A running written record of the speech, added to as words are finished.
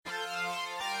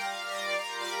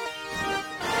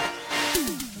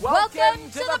Welcome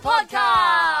to the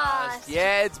podcast!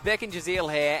 Yeah, it's Beck and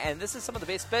Jazeel here, and this is some of the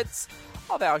best bits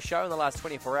of our show in the last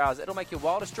 24 hours. It'll make your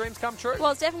wildest dreams come true. Well,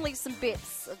 it's definitely some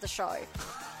bits of the show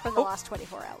from the last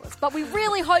 24 hours, but we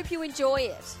really hope you enjoy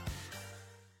it.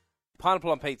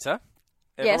 Pineapple on pizza.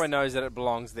 Yes. Everyone knows that it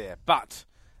belongs there, but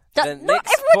Not the everyone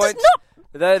next does not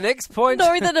the next point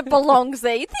know that it belongs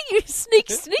there. You think you're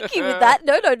sneaky with that?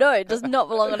 No, it does not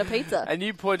belong on a pizza. a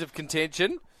new point of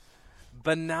contention.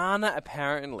 Banana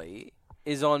apparently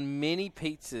is on many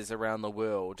pizzas around the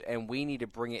world, and we need to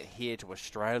bring it here to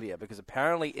Australia because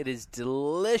apparently it is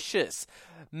delicious.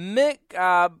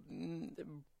 Mixed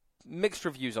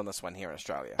reviews on this one here in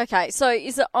Australia. Okay, so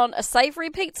is it on a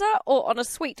savoury pizza or on a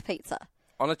sweet pizza?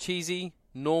 On a cheesy,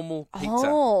 normal pizza.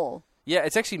 Oh. Yeah,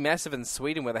 it's actually massive in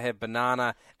Sweden where they have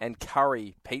banana and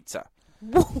curry pizza.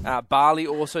 Bali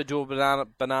also do a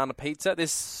banana pizza.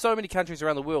 There's so many countries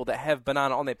around the world that have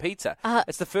banana on their pizza.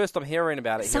 It's the first I'm hearing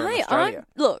about it here in Australia.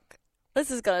 Look,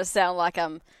 this is going to sound like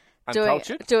I'm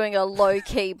doing a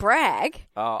low-key brag.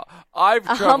 I've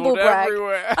A travelled humble brag.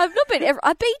 everywhere. I've not been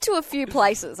I've been to a few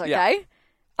places, okay? Yeah.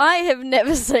 I have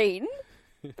never seen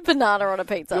banana on a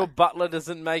pizza. Your butler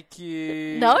doesn't make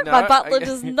you... No, my butler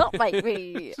does not make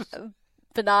me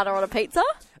banana on a pizza.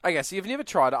 Okay, so you've never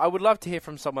tried it. I would love to hear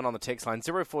from someone on the text line,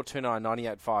 0429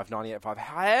 985 985.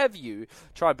 Have you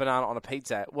tried banana on a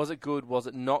pizza? Was it good? Was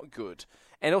it not good?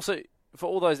 And also, for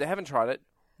all those that haven't tried it,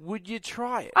 would you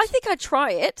try it? I think I'd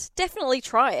try it. Definitely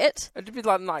try it. It'd be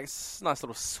like nice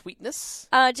little sweetness.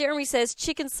 Jeremy says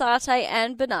chicken satay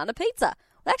and banana pizza.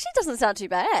 That actually doesn't sound too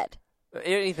bad.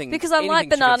 Anything. Because I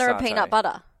like chicken banana and satay. peanut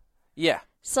butter. Yeah.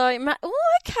 So,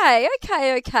 okay.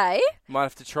 Might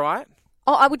have to try it.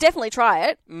 Oh, I would definitely try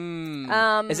it.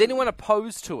 Is anyone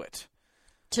opposed to it?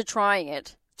 To trying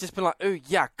it. Just been like, ooh,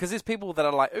 yuck. Because there's people that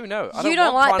are like, ooh, no, I You don't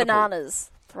don't want like pineapple.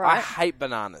 bananas, right? I hate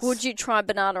bananas. Would you try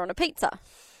banana on a pizza?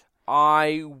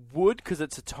 I would, because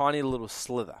it's a tiny little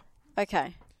slither.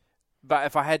 Okay. But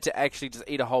if I had to actually just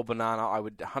eat a whole banana, I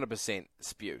would 100%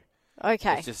 spew.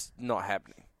 Okay. It's just not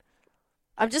happening.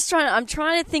 I'm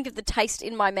trying to think of the taste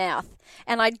in my mouth,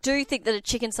 and I do think that a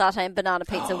chicken satay and banana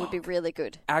pizza would be really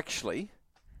good. Actually,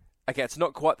 okay, it's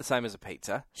not quite the same as a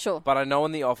pizza. Sure. But I know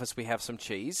in the office we have some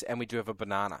cheese and we do have a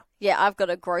banana. Yeah, I've got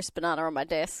a gross banana on my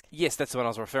desk. Yes, that's the one I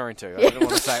was referring to. I didn't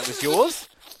want to say it was yours.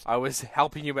 I was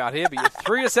helping you out here, but you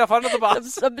threw yourself under the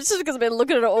bus. It's just because I've been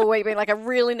looking at it all week, being like, I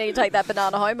really need to take that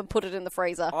banana home and put it in the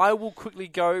freezer. I will quickly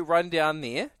run down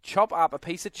there, chop up a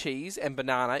piece of cheese and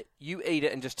banana. You eat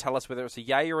it and just tell us whether it's a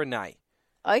yay or a nay.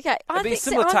 Okay. It'd be a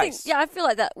similar taste. I feel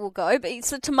like that will go, but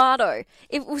it's a tomato.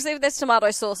 We'll see if there's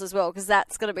tomato sauce as well, because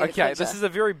that's going to be the Okay, feature. this is a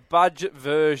very budget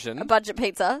version. A budget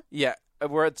pizza. Yeah,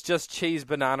 where it's just cheese,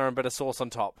 banana, and a bit of sauce on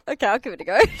top. Okay, I'll give it a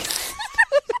go.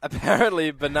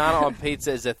 Apparently, banana on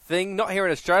pizza is a thing, not here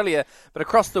in Australia, but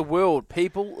across the world.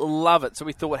 People love it. So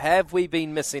we thought, have we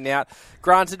been missing out?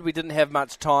 Granted, we didn't have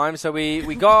much time, so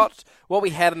we got what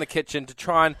we had in the kitchen to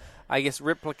try and, I guess,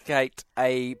 replicate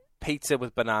a pizza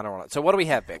with banana on it. So what do we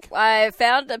have, Beck? I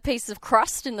found a piece of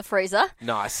crust in the freezer.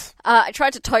 Nice. I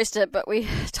tried to toast it, but we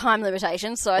time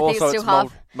limitations, so I think Also, it's still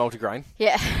half. Multigrain.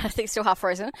 Yeah, I think it's still half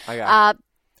frozen. Okay.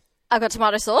 I've got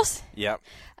tomato sauce, Yep.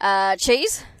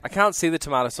 cheese. I can't see the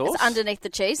tomato sauce. It's underneath the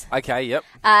cheese, Okay, yep.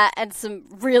 and some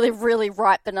really, really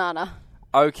ripe banana,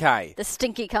 Okay. the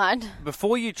stinky kind.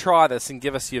 Before you try this and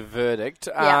give us your verdict,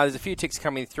 there's a few texts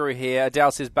coming through here.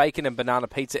 Adele says bacon and banana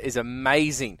pizza is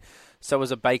amazing. So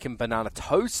is a bacon banana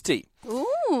toasty.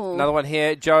 Ooh. Another one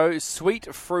here, Joe,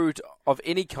 sweet fruit of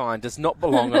any kind does not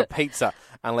belong on a pizza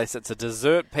unless it's a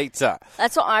dessert pizza.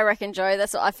 That's what I reckon, Joe.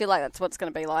 I feel like that's what it's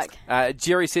going to be like.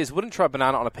 Jerry says, wouldn't try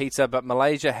banana on a pizza, but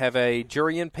Malaysia have a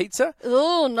durian pizza,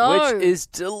 Oh, no. which is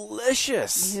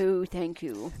delicious. No, thank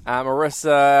you.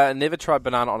 Marissa, never tried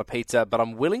banana on a pizza, but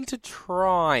I'm willing to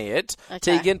try it. Okay.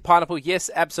 Tegan, pineapple, yes,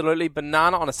 absolutely.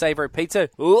 Banana on a savoury pizza,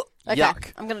 ugh, Okay,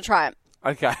 yuck. I'm going to try it.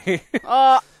 Okay.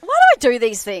 Why do I do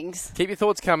these things? Keep your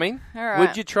thoughts coming. All right.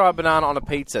 Would you try a banana on a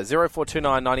pizza?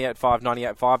 0429 985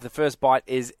 985. The first bite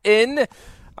is in.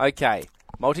 Okay.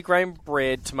 Multigrain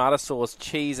bread, tomato sauce,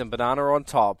 cheese, and banana on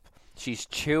top. She's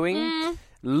chewing.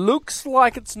 Looks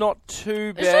like it's not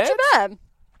too bad. It's not too bad.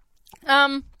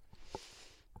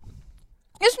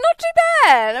 It's not too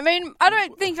bad. I mean, I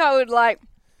don't think I would, put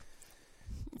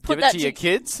Give it that to your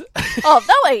kids. Oh,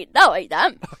 they'll eat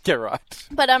that. Okay, right.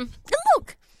 But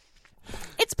look,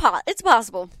 it's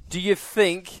passable. Do you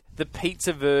think the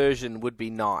pizza version would be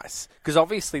nice? Because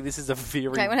obviously this is a very,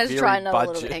 Okay, I'm gonna have to very try another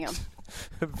little budget bit. Hang on.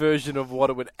 version of what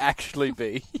it would actually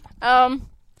be.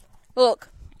 Look,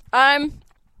 I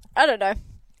don't know.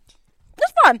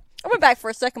 It's fine. I went back for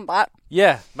a second bite.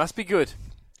 Yeah, must be good.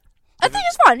 I think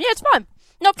it's fine. fine. Yeah, it's fine.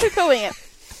 Not poo-pooing it.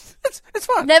 It's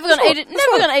fine. Never gonna Sure. eat it.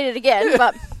 Never gonna eat it again.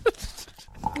 But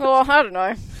well, I don't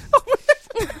know.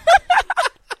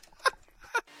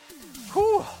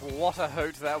 Whew, what a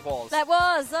hoot that was. That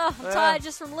was. Oh, I'm Yeah. tired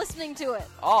just from listening to it.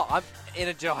 Oh, I'm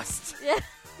energised. Yeah.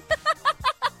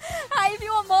 Hey, if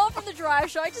you want more from The Drive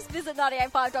Show, just visit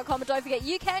 985.com and don't forget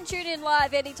you can tune in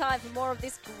live anytime for more of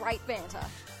this great banter.